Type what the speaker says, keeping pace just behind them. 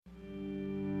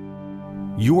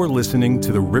You are listening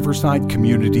to the Riverside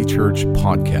Community Church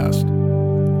podcast.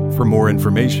 For more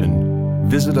information,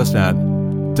 visit us at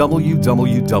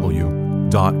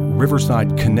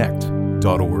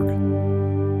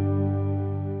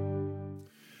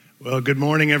www.riversideconnect.org. Well, good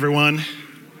morning, everyone.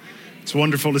 It's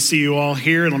wonderful to see you all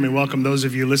here. Let me welcome those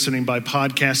of you listening by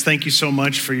podcast. Thank you so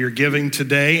much for your giving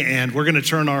today. And we're going to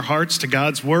turn our hearts to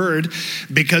God's word,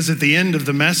 because at the end of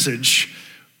the message,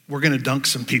 we're going to dunk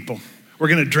some people. We're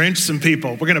going to drench some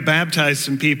people. We're going to baptize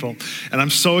some people. And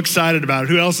I'm so excited about it.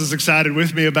 Who else is excited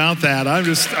with me about that?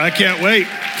 I can't wait.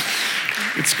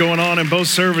 It's going on in both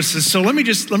services. So let me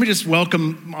just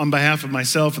welcome on behalf of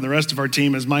myself and the rest of our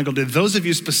team, as Michael did, those of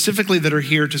you specifically that are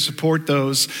here to support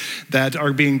those that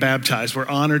are being baptized. We're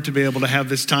honored to be able to have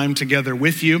this time together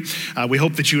with you. We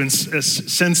hope that you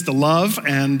sense the love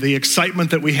and the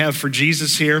excitement that we have for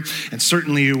Jesus here, and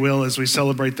certainly you will as we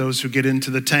celebrate those who get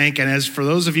into the tank. And as for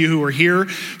those of you who are here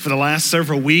for the last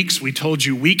several weeks, we told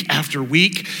you week after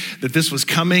week that this was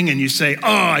coming, and you say, oh,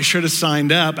 I should have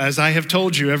signed up. As I have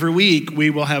told you every week, we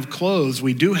will have clothes.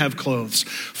 We do have clothes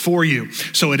for you.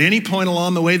 So at any point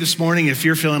along the way this morning, if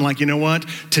you're feeling like, you know what,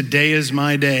 today is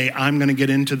my day, I'm going to get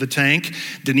into the tank,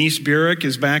 Denise Burek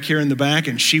is back here in the back,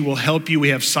 and she will help you. We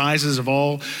have sizes of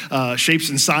all shapes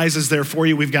and sizes there for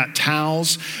you. We've got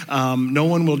towels. No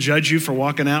one will judge you for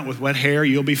walking out with wet hair.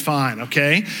 You'll be fine,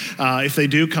 okay? If they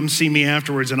do, come see me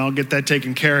afterwards, and I'll get that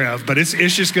taken care of. But it's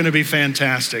just going to be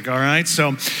fantastic, all right?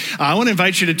 So I want to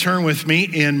invite you to turn with me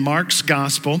in Mark's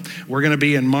Gospel. We're going to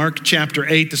be in Mark chapter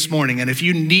 8 this morning. And if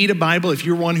you need a Bible, if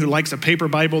you're one who likes a paper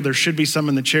Bible, there should be some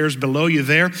in the chairs below you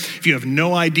there. If you have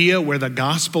no idea where the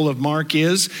Gospel of Mark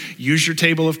is, use your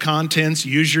table of contents,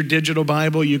 use your digital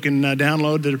Bible. You can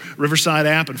download the Riverside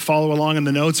app and follow along in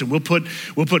the notes, and we'll put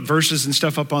verses and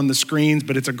stuff up on the screens,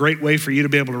 but it's a great way for you to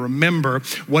be able to remember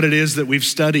what it is that we've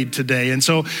studied today. And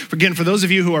so, again, for those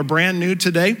of you who are brand new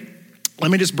today, let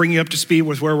me just bring you up to speed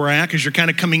with where we're at, because you're kind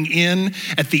of coming in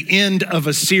at the end of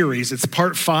a series. It's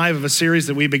part 5 of a series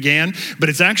that we began, but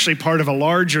it's actually part of a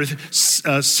larger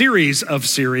series of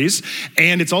series,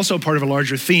 and it's also part of a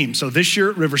larger theme. So this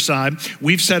year at Riverside,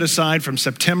 we've set aside from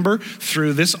September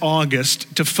through this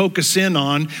August to focus in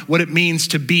on what it means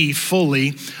to be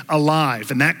fully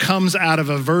alive. And that comes out of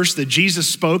a verse that Jesus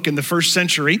spoke in the first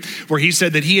century, where he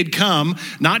said that he had come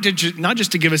not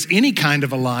just to give us any kind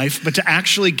of a life, but to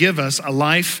actually give us a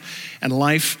life, and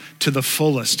life to the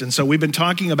fullest. And so we've been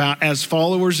talking about as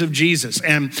followers of Jesus.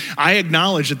 And I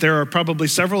acknowledge that there are probably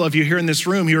several of you here in this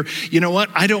room who are, you know what,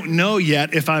 I don't know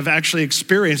yet if I've actually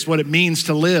experienced what it means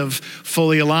to live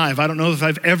fully alive. I don't know if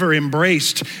I've ever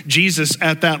embraced Jesus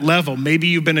at that level. Maybe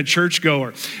you've been a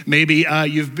churchgoer. Maybe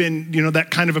you've been, that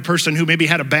kind of a person who maybe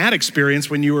had a bad experience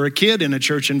when you were a kid in a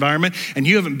church environment, and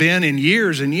you haven't been in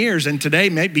years and years, and today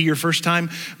might be your first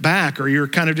time back, or you're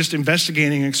kind of just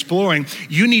investigating and exploring.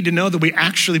 You need to know that we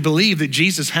actually believe that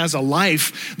Jesus has a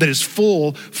life that is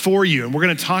full for you. And we're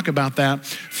going to talk about that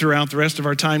throughout the rest of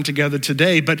our time together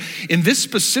today. But in this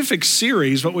specific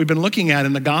series, what we've been looking at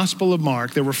in the Gospel of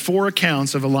Mark, there were 4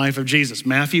 accounts of the life of Jesus: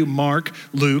 Matthew, Mark,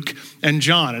 Luke, and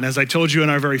John. And as I told you in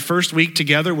our very first week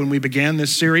together when we began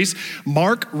this series,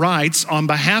 Mark writes on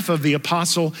behalf of the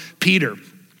Apostle Peter,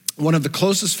 one of the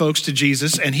closest folks to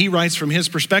Jesus, and he writes from his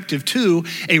perspective to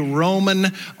a Roman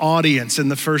audience in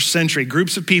the first century,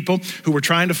 groups of people who were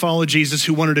trying to follow Jesus,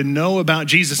 who wanted to know about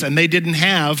Jesus, and they didn't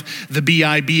have the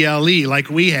Bible like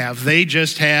we have. They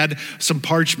just had some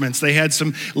parchments, they had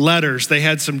some letters, they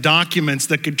had some documents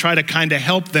that could try to kind of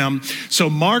help them.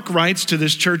 So Mark writes to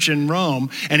this church in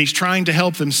Rome, and he's trying to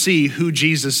help them see who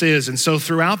Jesus is. And so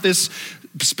throughout this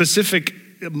specific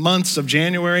months of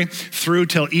January through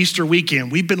till Easter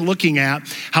weekend, we've been looking at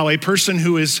how a person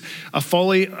who is a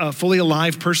fully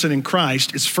alive person in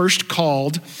Christ is first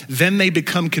called, then they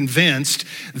become convinced,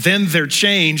 then they're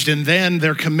changed, and then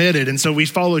they're committed. And so we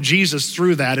follow Jesus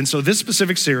through that. And so this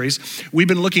specific series, we've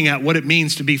been looking at what it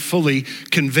means to be fully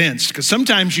convinced. Because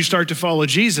sometimes you start to follow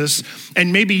Jesus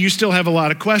and maybe you still have a lot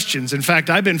of questions. In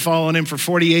fact, I've been following him for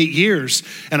 48 years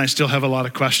and I still have a lot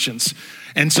of questions.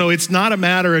 And so it's not a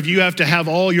matter of you have to have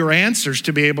all your answers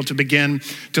to be able to begin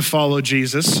to follow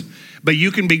Jesus, but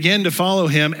you can begin to follow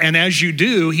him. And as you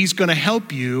do, he's going to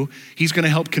help you. He's going to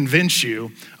help convince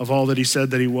you of all that he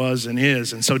said that he was and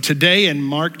is. And so today in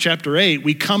Mark chapter 8,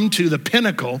 we come to the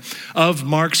pinnacle of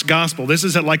Mark's gospel. This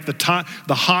is at like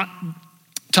the hot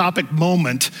topic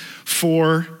moment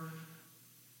for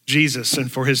Jesus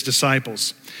and for his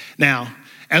disciples. Now,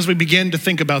 as we begin to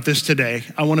think about this today,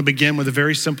 I want to begin with a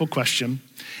very simple question,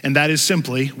 and that is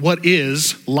simply, what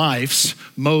is life's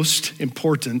most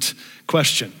important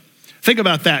question? Think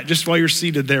about that just while you're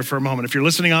seated there for a moment. If you're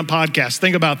listening on podcast,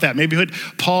 think about that. Maybe hit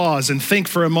pause and think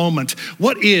for a moment.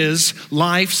 What is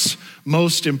life's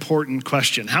most important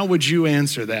question? How would you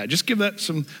answer that? Just give that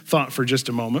some thought for just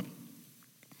a moment.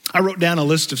 I wrote down a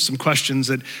list of some questions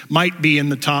that might be in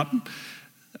the top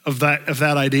of that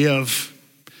idea of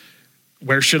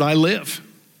where should I live?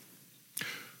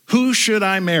 Who should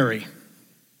I marry?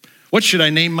 What should I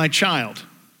name my child?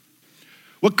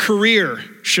 What career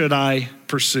should I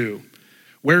pursue?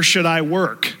 Where should I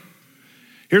work?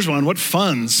 Here's one. What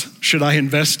funds should I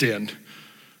invest in?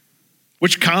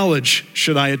 Which college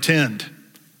should I attend?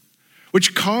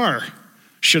 Which car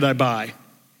should I buy?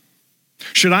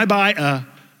 Should I buy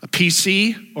a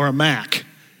PC or a Mac?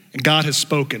 And God has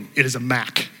spoken. It is a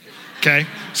Mac. Okay?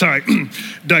 Sorry,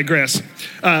 digress.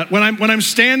 When I'm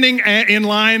standing in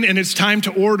line and it's time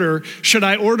to order, should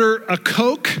I order a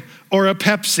Coke or a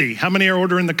Pepsi? How many are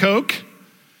ordering the Coke?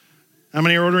 How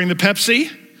many are ordering the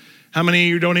Pepsi? How many of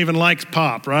you don't even like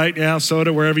pop, right? Yeah,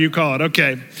 soda, wherever you call it.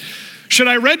 Okay. Should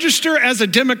I register as a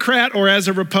Democrat or as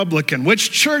a Republican?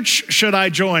 Which church should I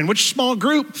join? Which small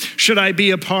group should I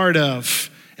be a part of?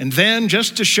 And then,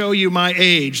 just to show you my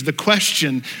age, the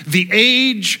question, the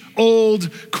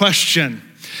age-old question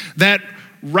that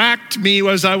racked me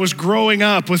as I was growing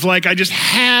up with I just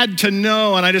had to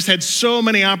know, and I just had so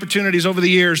many opportunities over the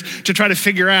years to try to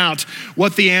figure out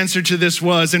what the answer to this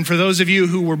was. And for those of you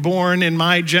who were born in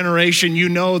my generation, you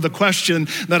know the question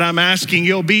that I'm asking.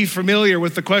 You'll be familiar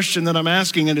with the question that I'm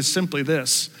asking, and it's simply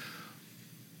this.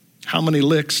 How many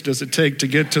licks does it take to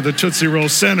get to the Tootsie Roll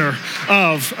center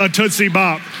of a Tootsie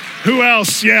Bop? Who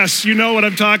else? Yes, you know what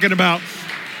I'm talking about.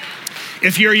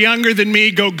 If you're younger than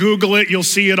me, go Google it. You'll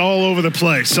see it all over the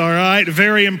place, all right?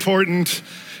 Very important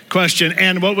question.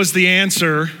 And what was the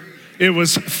answer? It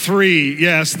was 3.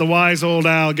 Yes, the wise old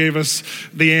owl gave us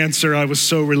the answer. I was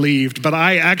so relieved. But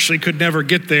I actually could never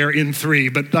get there in 3,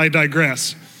 but I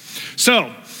digress.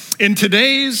 So, in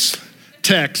today's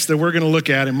text that we're going to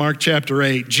look at in Mark chapter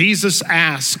 8, Jesus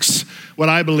asks what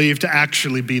I believe to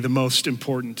actually be the most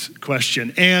important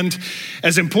question. And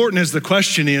as important as the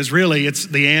question is, really, it's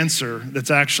the answer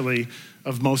that's actually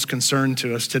of most concern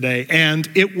to us today. And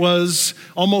it was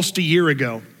almost a year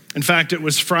ago. In fact, it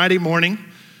was Friday morning,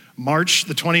 March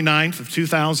the 29th of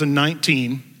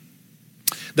 2019,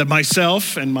 that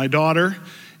myself and my daughter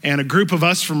and a group of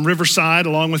us from Riverside,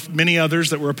 along with many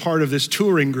others that were a part of this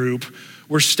touring group,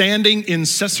 were standing in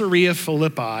Caesarea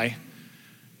Philippi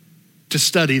to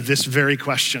study this very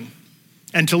question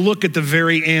and to look at the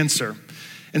very answer.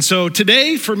 And so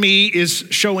today for me is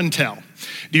show and tell.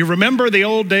 Do you remember the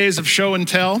old days of show and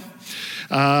tell?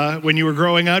 When you were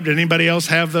growing up, did anybody else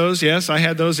have those? Yes, I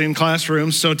had those in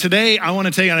classrooms. So today I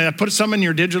want to I put some in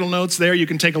your digital notes there you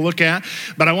can take a look at,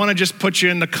 but I want to just put you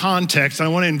in the context. I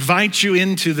want to invite you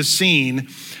into the scene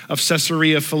of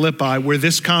Caesarea Philippi where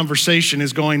this conversation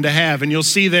is going to have. And you'll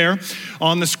see there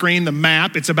on the screen the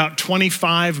map. It's about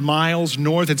 25 miles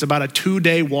north. It's about a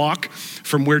 2-day walk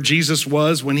from where Jesus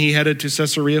was when he headed to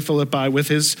Caesarea Philippi with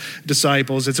his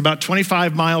disciples. It's about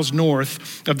 25 miles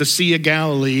north of the Sea of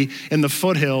Galilee in the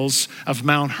foothills of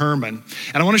Mount Hermon.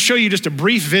 And I want to show you just a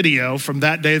brief video from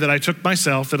that day that I took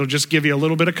myself that'll just give you a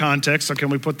little bit of context. So can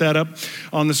we put that up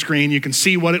on the screen? You can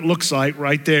see what it looks like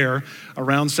right there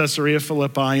around Caesarea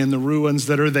Philippi and the ruins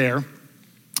that are there.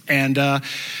 And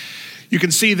you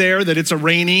can see there that it's a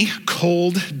rainy,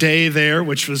 cold day there,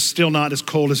 which was still not as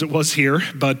cold as it was here,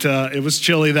 but it was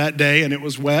chilly that day and it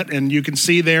was wet. And you can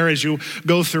see there as you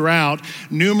go throughout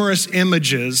numerous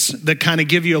images that kind of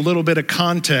give you a little bit of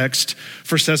context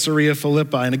for Caesarea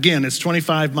Philippi. And again, it's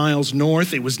 25 miles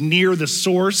north. It was near the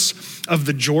source of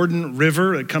the Jordan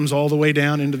River. It comes all the way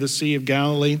down into the Sea of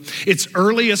Galilee. Its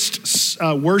earliest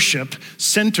worship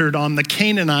centered on the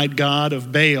Canaanite god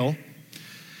of Baal.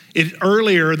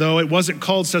 Earlier, though, it wasn't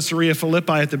called Caesarea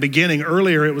Philippi at the beginning.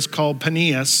 Earlier, it was called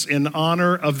Paneas in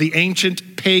honor of the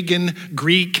ancient pagan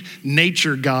Greek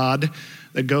nature god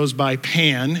that goes by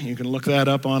Pan. You can look that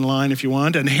up online if you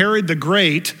want. And Herod the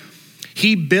Great,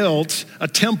 he built a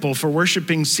temple for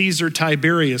worshiping Caesar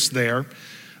Tiberius there.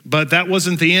 But that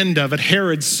wasn't the end of it.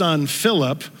 Herod's son,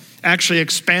 Philip, actually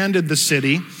expanded the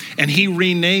city, and he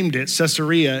renamed it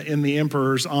Caesarea in the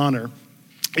emperor's honor.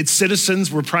 Its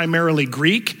citizens were primarily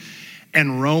Greek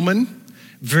and Roman,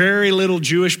 very little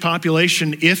Jewish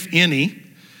population, if any,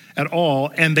 at all,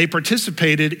 and they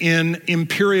participated in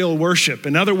imperial worship.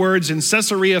 In other words, in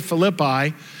Caesarea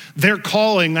Philippi, their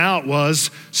calling out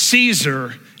was,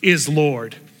 Caesar is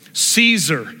Lord.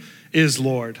 Caesar is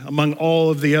Lord, among all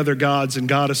of the other gods and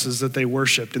goddesses that they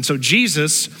worshiped. And so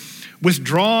Jesus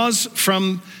withdraws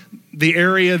from the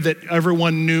area that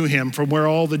everyone knew him, from where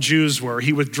all the Jews were.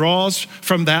 He withdraws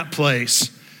from that place,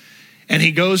 and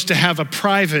he goes to have a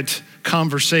private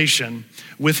conversation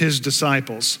with his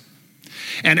disciples.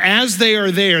 And as they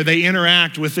are there, they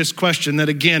interact with this question that,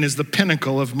 again, is the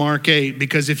pinnacle of Mark 8,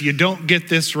 because if you don't get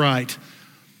this right,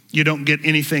 you don't get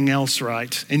anything else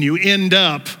right. And you end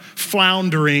up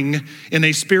floundering in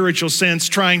a spiritual sense,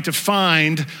 trying to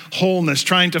find wholeness,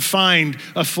 trying to find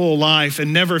a full life,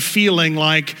 and never feeling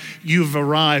like you've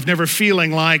arrived, never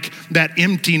feeling like that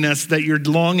emptiness that you're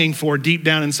longing for deep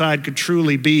down inside could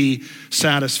truly be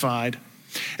satisfied.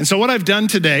 And so what I've done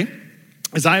today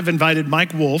is I've invited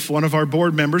Mike Wolf, one of our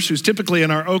board members who's typically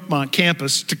in our Oakmont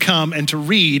campus, to come and to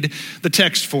read the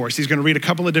text for us. He's going to read a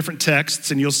couple of different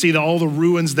texts, and you'll see all the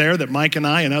ruins there that Mike and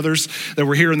I and others that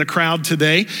were here in the crowd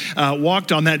today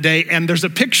walked on that day. And there's a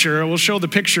picture. We'll show the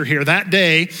picture here. That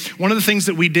day, one of the things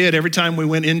that we did every time we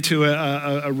went into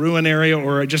a ruin area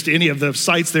or just any of the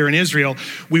sites there in Israel,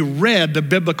 we read the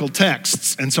biblical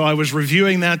texts. And so I was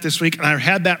reviewing that this week, and I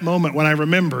had that moment when I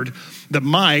remembered that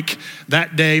Mike,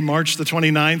 that day, March the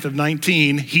 29th of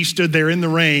 19, he stood there in the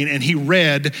rain and he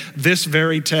read this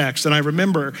very text. And I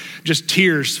remember just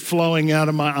tears flowing out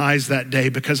of my eyes that day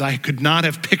because I could not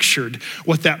have pictured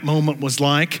what that moment was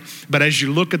like. But as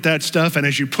you look at that stuff and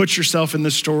as you put yourself in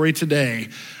the story today,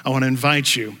 I want to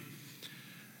invite you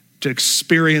to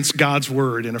experience God's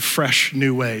word in a fresh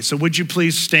new way. So would you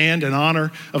please stand in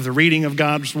honor of the reading of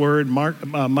God's word?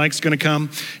 Mike's going to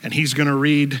come and he's going to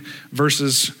read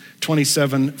verses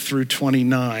 27 through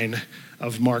 29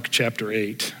 of Mark chapter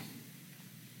 8.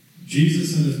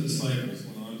 Jesus and his disciples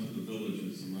went on to the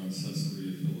villages around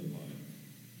Caesarea Philippi.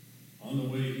 On the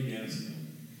way he asked them,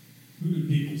 "Who do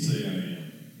people say I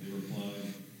am?" They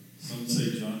replied, "Some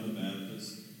say John the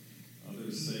Baptist,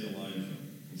 others say Elijah,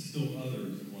 and still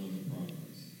others one of the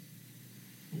prophets."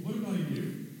 "But what about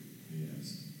you?" he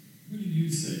asked. "Who do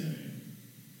you say I am?"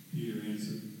 Peter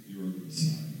answered, "You are the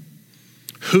Messiah."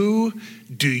 Who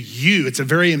do you, it's a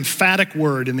very emphatic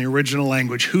word in the original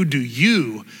language, who do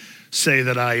you say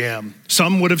that I am?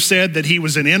 Some would have said that he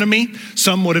was an enemy.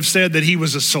 Some would have said that he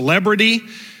was a celebrity,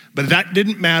 but that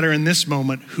didn't matter in this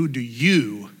moment. Who do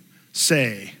you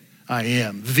say I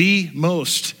am? The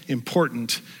most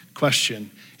important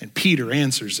question, and Peter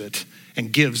answers it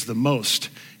and gives the most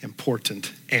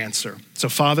important answer. So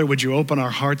Father, would you open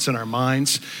our hearts and our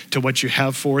minds to what you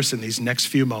have for us in these next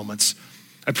few moments?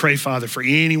 I pray, Father, for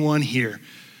anyone here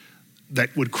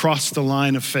that would cross the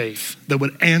line of faith, that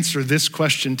would answer this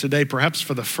question today, perhaps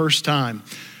for the first time,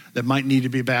 that might need to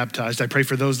be baptized. I pray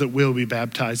for those that will be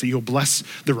baptized, that you'll bless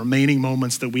the remaining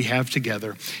moments that we have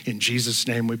together. In Jesus'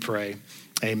 name we pray,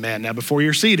 amen. Now, before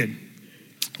you're seated,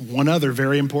 one other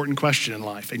very important question in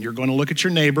life, and you're going to look at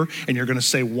your neighbor and you're going to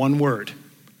say one word: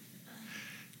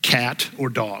 cat or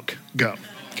dog. Go,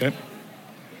 okay?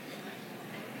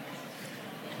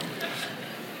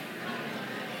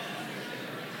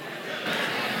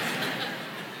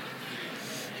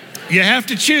 You have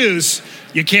to choose.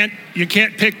 You can't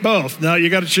pick both. No, you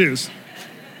got to choose.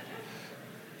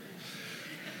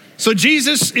 So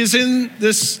Jesus is in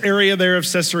this area there of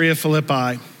Caesarea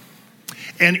Philippi.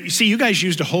 And you see, you guys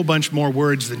used a whole bunch more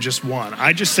words than just one.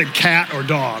 I just said cat or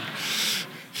dog.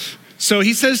 So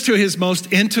he says to his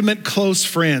most intimate, close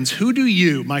friends, "Who do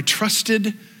you, my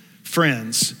trusted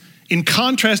friends, in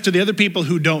contrast to the other people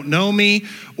who don't know me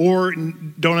or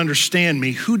don't understand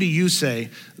me, who do you say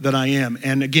that I am?"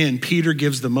 And again, Peter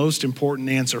gives the most important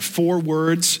answer. 4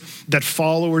 words that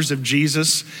followers of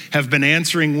Jesus have been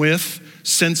answering with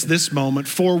since this moment.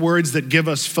 4 words that give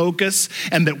us focus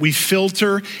and that we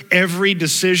filter every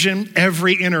decision,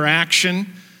 every interaction,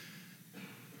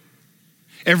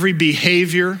 every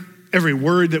behavior, every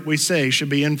word that we say should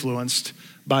be influenced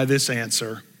by this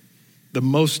answer. The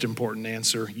most important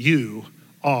answer: you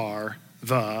are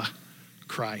the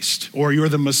Christ, or you're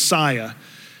the Messiah.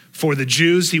 For the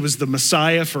Jews, he was the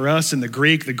Messiah. For us in the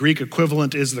Greek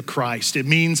equivalent is the Christ. It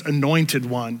means anointed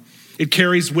one. It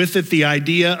carries with it the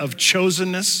idea of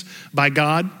chosenness by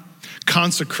God,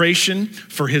 consecration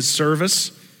for his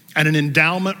service, and an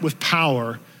endowment with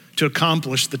power to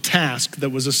accomplish the task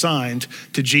that was assigned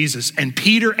to Jesus. And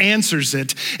Peter answers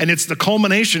it, and it's the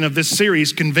culmination of this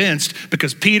series, Convinced,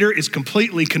 because Peter is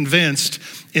completely convinced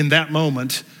in that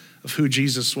moment of who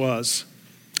Jesus was.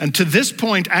 And to this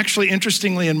point, actually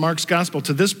interestingly in Mark's gospel,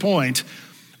 to this point,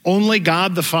 only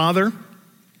God the Father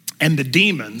and the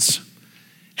demons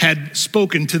had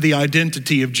spoken to the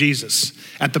identity of Jesus.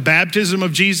 At the baptism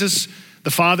of Jesus,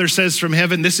 the Father says from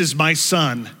heaven, "This is my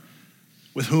Son,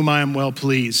 with whom I am well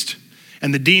pleased."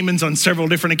 And the demons on several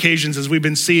different occasions, as we've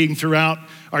been seeing throughout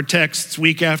our texts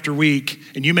week after week.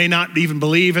 And you may not even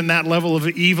believe in that level of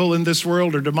evil in this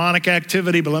world or demonic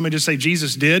activity, but let me just say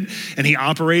Jesus did, and he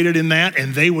operated in that,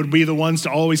 and they would be the ones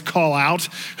to always call out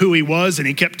who he was, and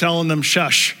he kept telling them,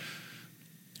 shush,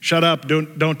 shut up,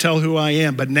 don't tell who I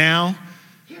am. But now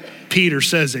Peter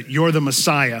says it, you're the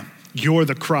Messiah, you're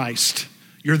the Christ,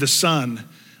 you're the Son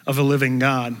of a living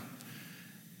God.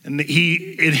 And he,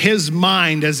 in his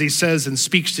mind, as he says and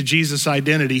speaks to Jesus'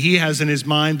 identity, he has in his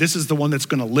mind, this is the one that's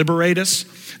going to liberate us.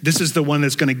 This is the one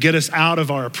that's going to get us out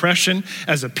of our oppression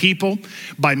as a people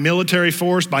by military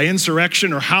force, by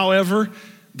insurrection, or however.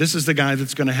 This is the guy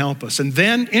that's going to help us. And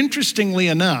then, interestingly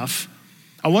enough,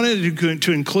 I wanted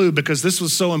to include, because this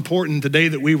was so important the day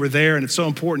that we were there, and it's so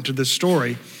important to this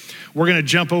story, we're going to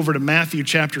jump over to Matthew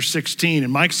chapter 16,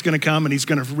 and Mike's going to come and he's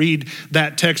going to read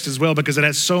that text as well because it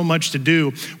has so much to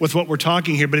do with what we're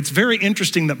talking here. But it's very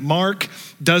interesting that Mark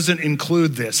doesn't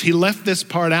include this. He left this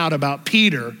part out about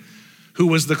Peter, who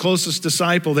was the closest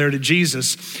disciple there to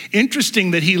Jesus.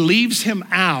 Interesting that he leaves him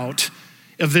out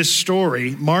of this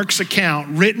story, Mark's account,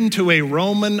 written to a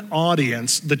Roman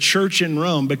audience, the church in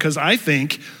Rome, because I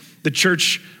think the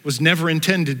church was never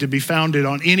intended to be founded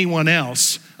on anyone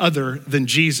else other than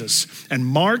Jesus. And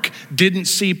Mark didn't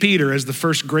see Peter as the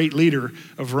first great leader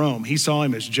of Rome. He saw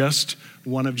him as just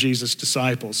one of Jesus'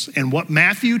 disciples. And what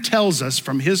Matthew tells us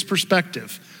from his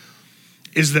perspective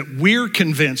is that we're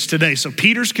convinced today. So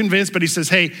Peter's convinced, but he says,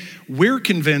 hey, we're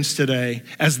convinced today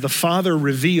as the Father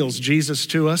reveals Jesus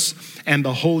to us and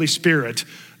the Holy Spirit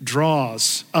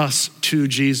draws us to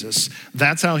Jesus.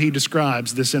 That's how he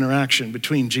describes this interaction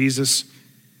between Jesus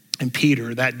and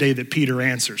Peter, that day that Peter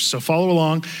answers. So follow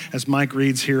along as Mike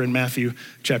reads here in Matthew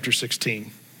chapter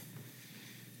 16.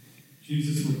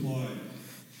 Jesus replied,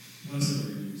 "Blessed are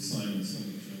you, Simon, son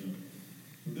of Jonah,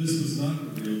 for this was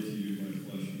not revealed to you by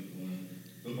flesh and blood,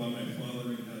 but by my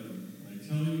Father in heaven. I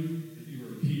tell you that you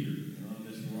are Peter, and on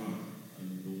this rock I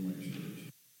will build my church.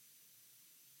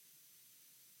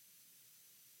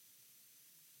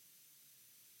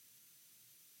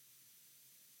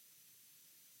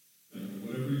 And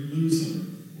whatever you loose on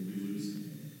earth will be loosed in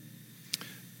heaven."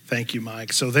 Thank you,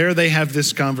 Mike. So there they have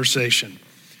this conversation.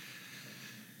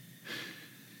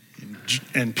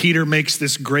 And Peter makes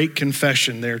this great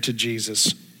confession there to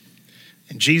Jesus.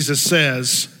 And Jesus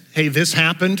says, hey, this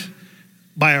happened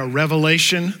by a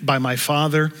revelation by my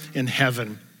Father in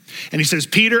heaven. And he says,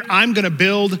 Peter, I'm going to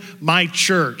build my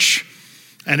church.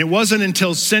 And it wasn't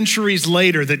until centuries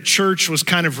later that church was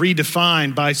kind of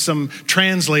redefined by some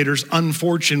translators,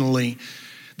 unfortunately,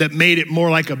 that made it more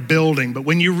like a building. But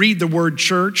when you read the word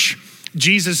church,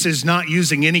 Jesus is not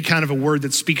using any kind of a word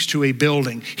that speaks to a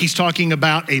building. He's talking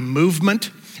about a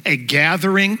movement, a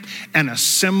gathering, an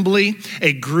assembly,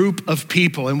 a group of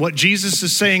people. And what Jesus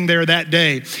is saying there that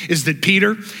day is that,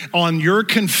 Peter, on your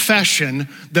confession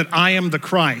that I am the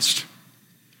Christ,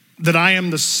 that I am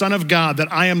the Son of God,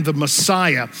 that I am the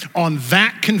Messiah, on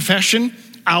that confession,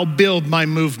 I'll build my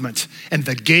movement, and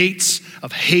the gates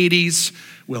of Hades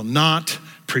will not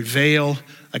prevail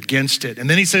against it. And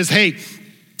then he says, hey,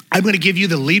 I'm going to give you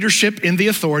the leadership and the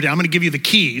authority. I'm going to give you the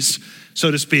keys,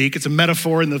 so to speak. It's a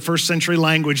metaphor in the first century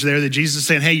language there that Jesus is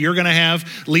saying, hey, you're going to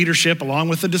have leadership along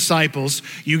with the disciples.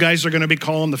 You guys are going to be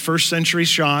calling the first century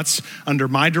shots under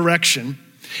my direction.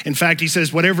 In fact, he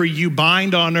says, whatever you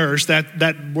bind on earth,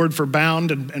 that word for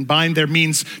bound and bind there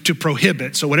means to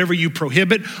prohibit. So whatever you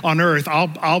prohibit on earth,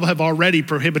 I'll have already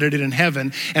prohibited it in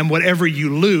heaven. And whatever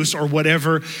you loose or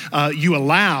whatever you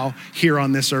allow here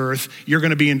on this earth, you're going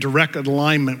to be in direct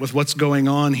alignment with what's going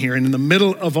on here. And in the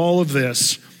middle of all of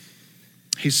this,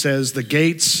 he says, the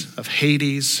gates of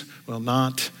Hades will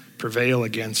not prevail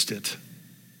against it.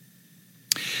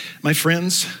 My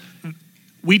friends,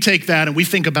 we take that and we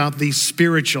think about the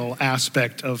spiritual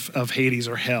aspect of Hades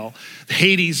or hell.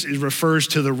 Hades refers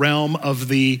to the realm of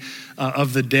the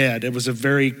dead. It was a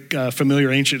very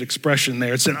familiar ancient expression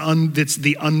there. It's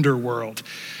the underworld.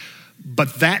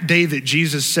 But that day that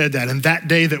Jesus said that, and that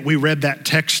day that we read that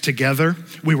text together,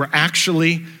 we were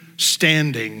actually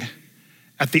standing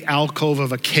at the alcove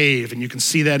of a cave, and you can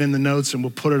see that in the notes, and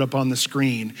we'll put it up on the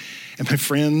screen. And my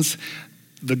friends,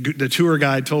 the tour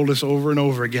guide told us over and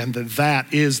over again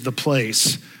that is the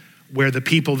place where the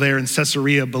people there in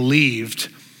Caesarea believed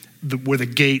were the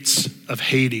gates of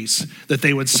Hades, that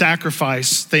they would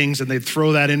sacrifice things and they'd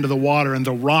throw that into the water, and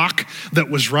the rock that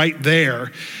was right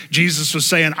there, Jesus was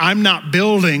saying, I'm not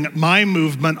building my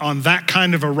movement on that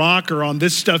kind of a rock or on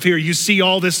this stuff here. You see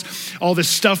all this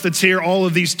stuff that's here, all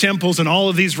of these temples and all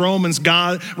of these Roman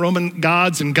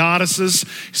gods and goddesses.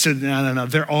 He said, no,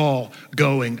 they're all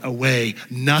going away.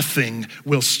 Nothing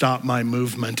will stop my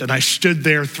movement. And I stood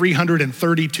there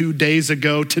 332 days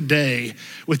ago today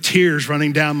with tears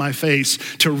running down my face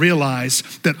to realize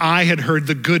that I had heard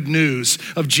the good news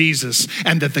of Jesus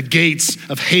and that the gates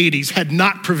of Hades had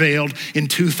not prevailed in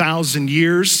 2,000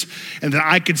 years, and that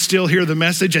I could still hear the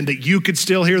message and that you could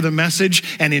still hear the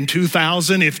message. And in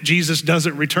 2000, if Jesus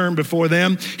doesn't return before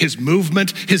them, his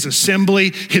movement, his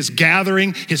assembly, his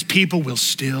gathering, his people will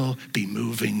still be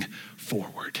moving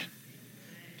forward.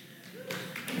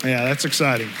 Yeah, that's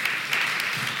exciting.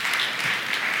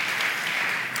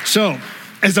 So,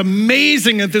 as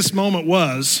amazing as this moment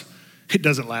was, it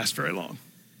doesn't last very long.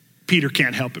 Peter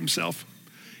can't help himself.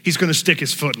 He's going to stick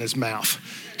his foot in his mouth.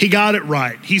 He got it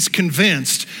right. He's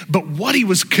convinced. But what he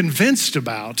was convinced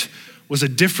about was a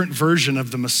different version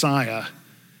of the Messiah,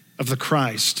 of the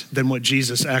Christ, than what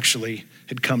Jesus actually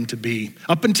had come to be.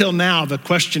 Up until now, the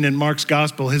question in Mark's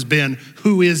gospel has been,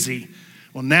 who is he?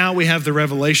 Well, now we have the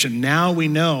revelation. Now we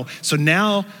know. So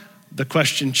now the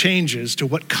question changes to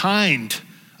what kind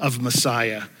of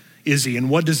Messiah is he, and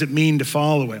what does it mean to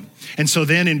follow him? And so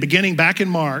then in beginning back in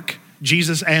Mark,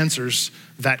 Jesus answers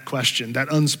that question,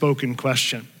 that unspoken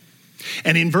question.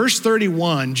 And in verse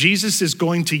 31, Jesus is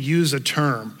going to use a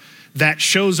term that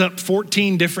shows up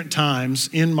 14 different times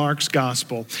in Mark's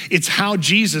gospel. It's how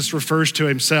Jesus refers to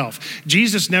himself.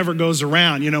 Jesus never goes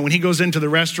around, when he goes into the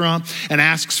restaurant and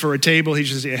asks for a table, he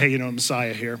just says, hey,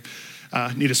 Messiah here.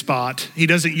 Need a spot. He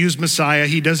doesn't use Messiah.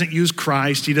 He doesn't use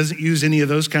Christ. He doesn't use any of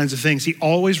those kinds of things. He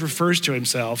always refers to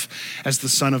himself as the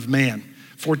Son of Man.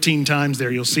 14 times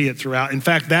there, you'll see it throughout. In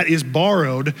fact, that is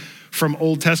borrowed from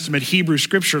Old Testament Hebrew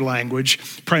scripture language,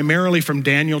 primarily from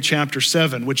Daniel chapter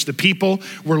 7, which the people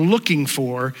were looking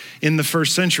for in the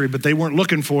first century, but they weren't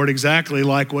looking for it exactly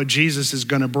like what Jesus is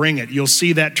going to bring it. You'll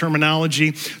see that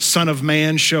terminology, Son of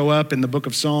Man, show up in the book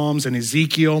of Psalms and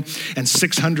Ezekiel, and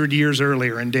 600 years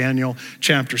earlier in Daniel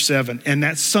chapter 7. And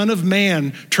that Son of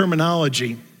Man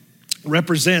terminology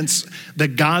represents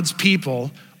that God's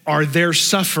people are their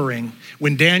suffering.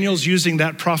 When Daniel's using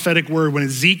that prophetic word, when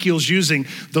Ezekiel's using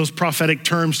those prophetic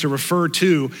terms to refer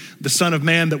to the Son of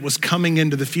Man that was coming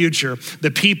into the future, the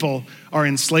people are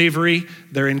in slavery,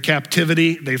 they're in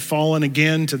captivity, they've fallen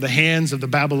again to the hands of the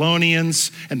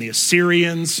Babylonians and the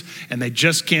Assyrians, and they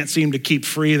just can't seem to keep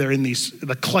free. They're in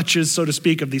the clutches, so to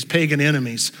speak, of these pagan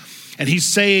enemies. And he's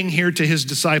saying here to his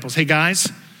disciples, hey guys,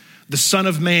 the Son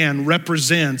of Man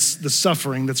represents the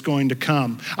suffering that's going to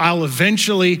come. I'll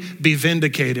eventually be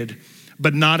vindicated,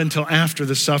 but not until after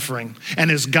the suffering.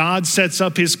 And as God sets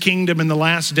up his kingdom in the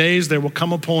last days, there will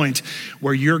come a point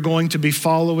where you're going to be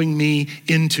following me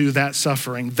into that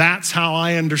suffering. That's how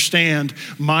I understand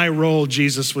my role,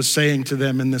 Jesus was saying to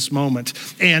them in this moment.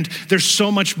 And there's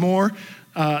so much more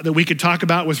that we could talk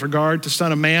about with regard to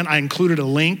Son of Man. I included a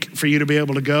link for you to be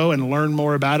able to go and learn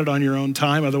more about it on your own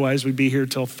time. Otherwise, we'd be here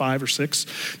till 5 or 6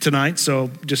 tonight. So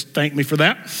just thank me for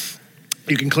that.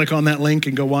 You can click on that link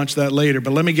and go watch that later.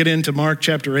 But let me get into Mark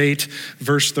chapter 8,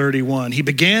 verse 31. He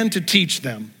began to teach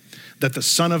them that the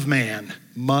Son of Man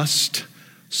must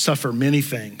suffer many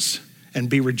things and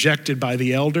be rejected by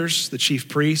the elders, the chief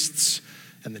priests,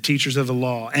 and the teachers of the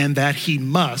law, and that he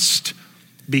must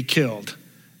be killed,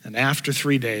 and after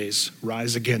 3 days,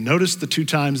 rise again. Notice the 2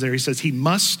 times there, he says he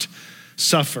must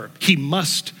suffer. He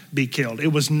must be killed.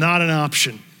 It was not an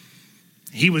option.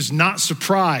 He was not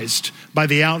surprised by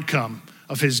the outcome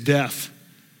of his death.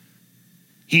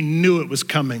 He knew it was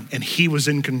coming, and he was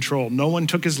in control. No one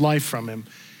took his life from him.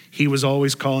 He was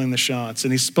always calling the shots,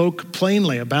 and he spoke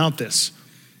plainly about this.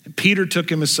 And Peter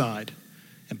took him aside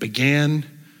and began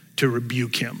to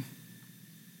rebuke him.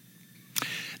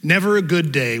 Never a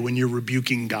good day when you're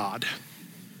rebuking God.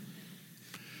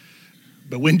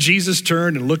 But when Jesus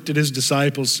turned and looked at his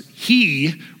disciples,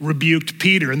 he rebuked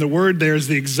Peter. And the word there is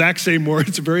the exact same word.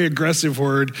 It's a very aggressive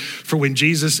word for when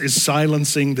Jesus is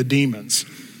silencing the demons.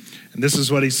 And this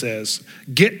is what he says: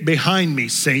 "Get behind me,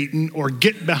 Satan," or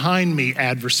 "Get behind me,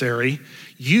 adversary.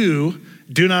 You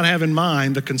do not have in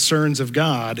mind the concerns of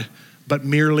God, but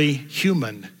merely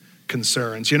human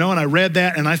concerns." And I read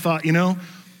that and I thought,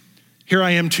 here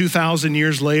I am 2,000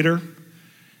 years later,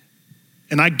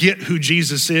 and I get who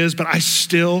Jesus is, but I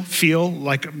still feel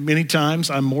like many times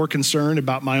I'm more concerned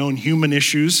about my own human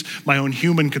issues, my own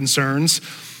human concerns,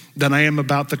 than I am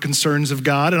about the concerns of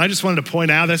God. And I just wanted to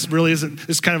point out, this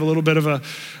is kind of a little bit of a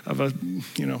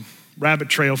rabbit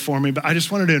trail for me, but I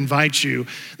just wanted to invite you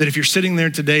that if you're sitting there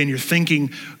today and you're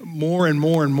thinking more and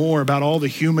more and more about all the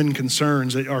human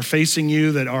concerns that are facing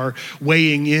you, that are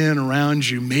weighing in around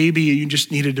you, maybe you just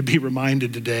needed to be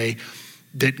reminded today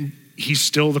that he's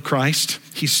still the Christ,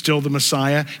 he's still the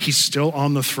Messiah, he's still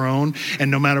on the throne,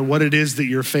 and no matter what it is that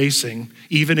you're facing,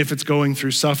 even if it's going through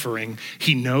suffering,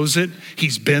 he knows it,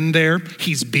 he's been there,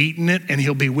 he's beaten it, and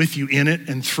he'll be with you in it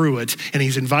and through it, and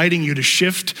he's inviting you to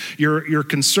shift your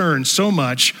concern so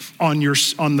much on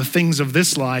the things of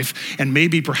this life, and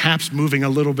maybe perhaps moving a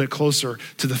little bit closer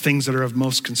to the things that are of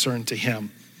most concern to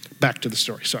him. Back to the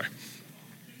story, sorry.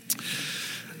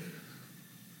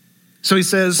 So he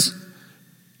says,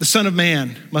 the Son of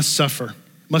Man must suffer,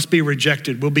 must be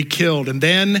rejected, will be killed, and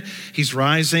then he's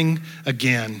rising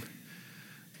again.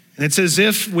 And it's as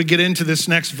if we get into this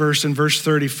next verse in verse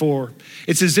 34.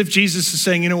 It's as if Jesus is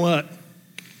saying, you know what?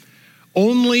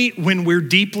 Only when we're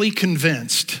deeply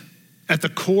convinced at the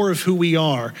core of who we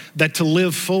are that to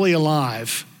live fully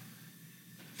alive,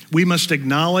 we must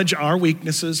acknowledge our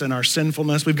weaknesses and our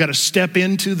sinfulness. We've got to step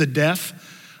into the death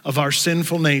of our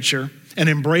sinful nature and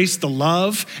embrace the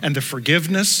love and the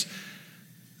forgiveness,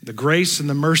 the grace and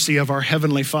the mercy of our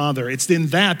Heavenly Father. It's in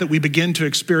that we begin to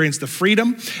experience the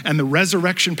freedom and the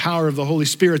resurrection power of the Holy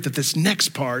Spirit, that this next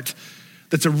part,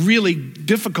 that's a really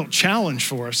difficult challenge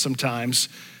for us sometimes,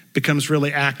 becomes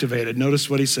really activated. Notice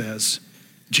what he says.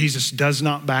 Jesus does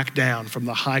not back down from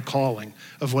the high calling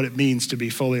of what it means to be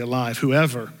fully alive.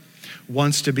 Whoever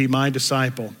wants to be my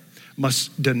disciple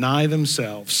must deny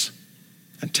themselves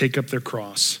and take up their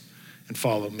cross and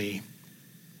follow me.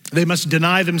 They must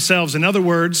deny themselves. In other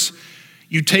words,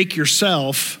 you take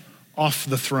yourself off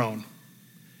the throne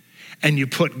and you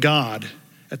put God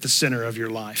at the center of your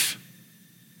life.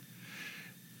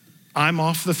 I'm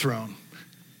off the throne.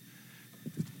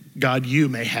 God, you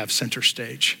may have center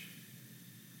stage.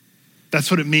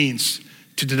 That's what it means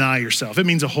to deny yourself. It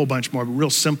means a whole bunch more, but real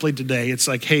simply today, it's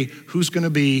like, hey, who's going to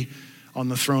be on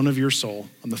the throne of your soul,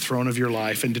 on the throne of your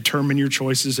life, and determine your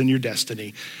choices and your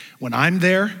destiny? When I'm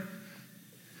there,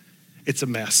 it's a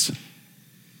mess.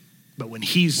 But when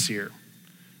he's here,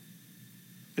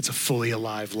 it's a fully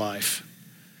alive life.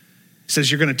 He says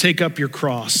you're going to take up your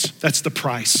cross. That's the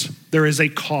price. There is a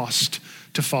cost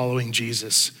to following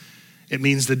Jesus. It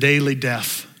means the daily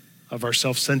death of our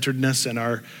self-centeredness and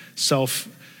our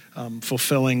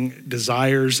self-fulfilling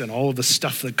desires and all of the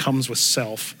stuff that comes with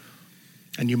self.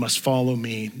 And you must follow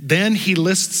me. Then he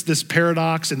lists this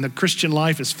paradox, and the Christian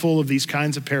life is full of these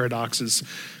kinds of paradoxes.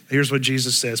 Here's what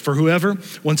Jesus says. For whoever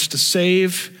wants to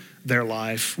save their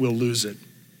life will lose it.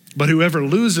 But whoever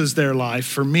loses their life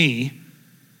for me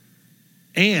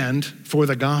and for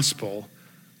the gospel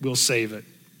will save it.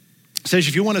 It says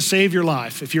if you want to save your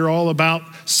life, if you're all about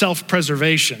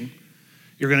self-preservation,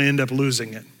 you're going to end up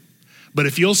losing it. But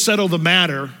if you'll settle the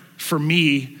matter for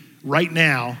me right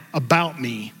now, about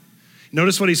me,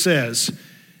 notice what he says.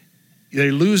 They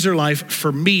lose their life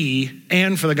for me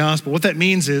and for the gospel. What that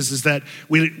means is that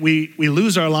we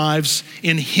lose our lives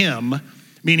in him,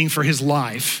 meaning for his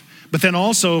life. But then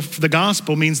also the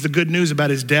gospel means the good news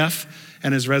about his death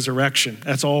and his resurrection.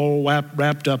 That's all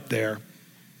wrapped up there.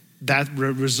 That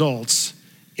results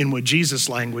in what Jesus'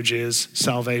 language is,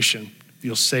 salvation.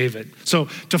 You'll save it. So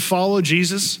to follow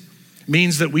Jesus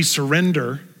means that we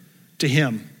surrender to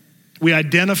him. We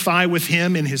identify with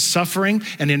him in his suffering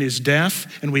and in his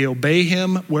death, and we obey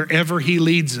him wherever he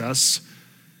leads us,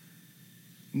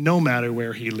 no matter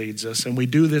where he leads us. And we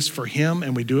do this for him,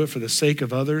 and we do it for the sake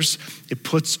of others. It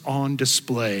puts on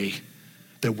display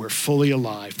that we're fully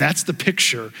alive. That's the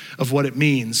picture of what it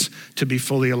means to be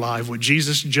fully alive, what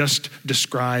Jesus just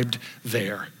described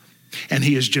there. And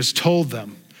he has just told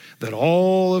them that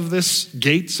all of this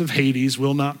gates of Hades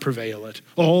will not prevail it.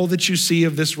 All that you see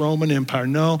of this Roman Empire.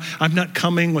 No, I'm not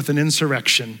coming with an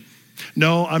insurrection.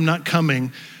 No, I'm not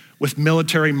coming with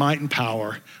military might and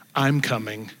power. I'm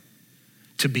coming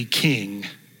to be king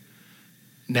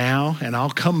now, and I'll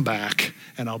come back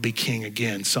and I'll be king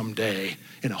again someday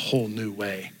in a whole new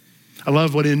way. I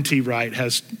love what N.T. Wright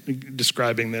has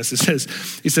describing this.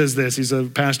 He says this, he's a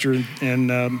pastor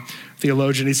and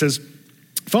theologian. He says,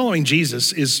 following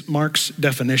Jesus is Mark's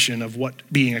definition of what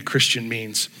being a Christian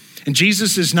means. And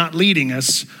Jesus is not leading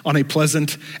us on a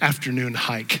pleasant afternoon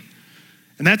hike.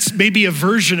 And that's maybe a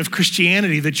version of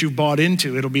Christianity that you've bought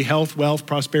into. It'll be health, wealth,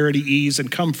 prosperity, ease,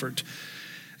 and comfort.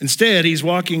 Instead, he's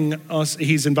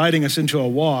inviting us into a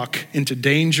walk into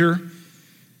danger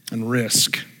and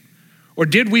risk. Or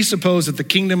did we suppose that the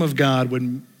kingdom of God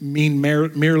would mean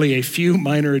merely a few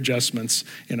minor adjustments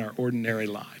in our ordinary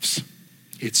lives?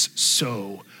 It's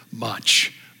so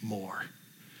much more.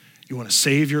 You want to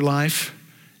save your life?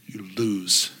 You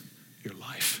lose your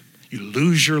life. You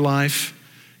lose your life,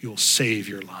 you will save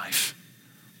your life.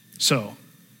 So,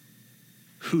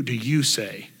 who do you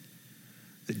say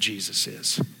that Jesus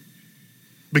is?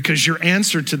 Because your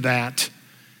answer to that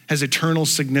has eternal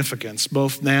significance,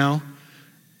 both now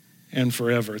and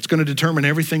forever. It's going to determine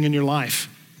everything in your life,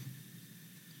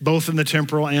 both in the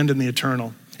temporal and in the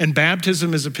eternal. And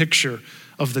baptism is a picture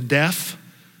of the death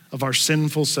of our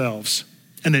sinful selves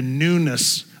and a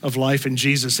newness of life in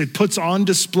Jesus. It puts on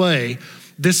display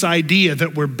this idea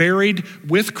that we're buried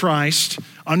with Christ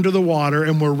under the water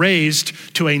and we're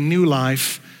raised to a new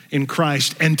life in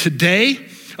Christ. And today,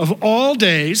 of all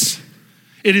days,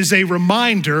 it is a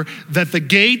reminder that the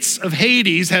gates of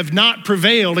Hades have not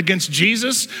prevailed against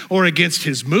Jesus or against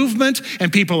his movement,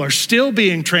 and people are still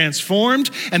being transformed,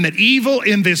 and that evil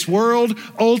in this world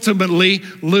ultimately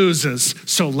loses.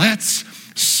 So let's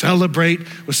celebrate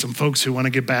with some folks who want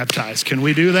to get baptized. Can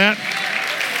we do that?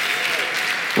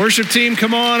 Worship team,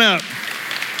 come on up.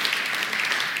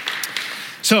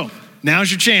 So,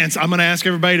 now's your chance. I'm going to ask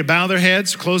everybody to bow their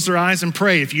heads, close their eyes, and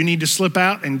pray. If you need to slip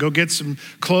out and go get some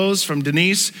clothes from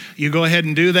Denise, you go ahead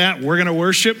and do that. We're going to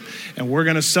worship, and we're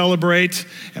going to celebrate,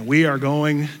 and we are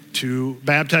going to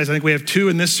baptize. I think we have 2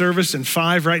 in this service and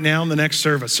 5 right now in the next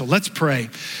service. So let's pray.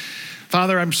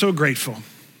 Father, I'm so grateful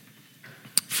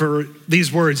for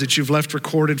these words that you've left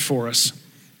recorded for us.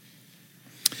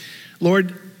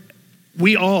 Lord,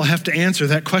 we all have to answer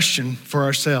that question for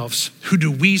ourselves. Who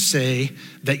do we say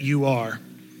that you are?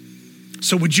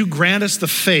 So would you grant us the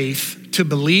faith to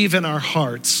believe in our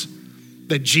hearts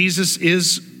that Jesus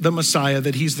is the Messiah,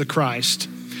 that he's the Christ?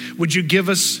 Would you give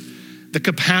us the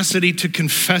capacity to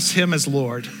confess him as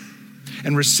Lord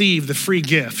and receive the free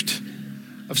gift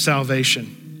of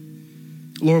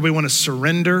salvation? Lord, we want to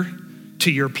surrender to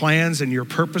your plans and your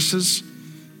purposes.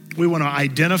 We want to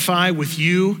identify with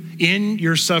you in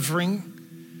your suffering.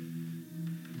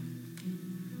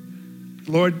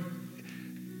 Lord,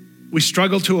 we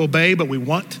struggle to obey, but we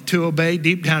want to obey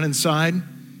deep down inside.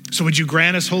 So would you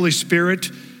grant us, Holy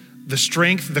Spirit, the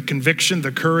strength, the conviction,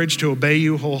 the courage to obey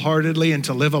you wholeheartedly and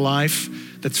to live a life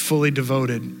that's fully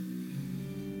devoted.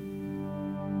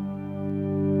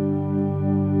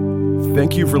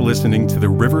 Thank you for listening to the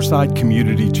Riverside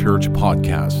Community Church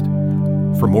podcast.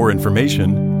 For more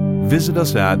information, visit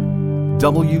us at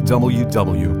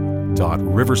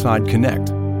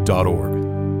www.riversideconnect.org.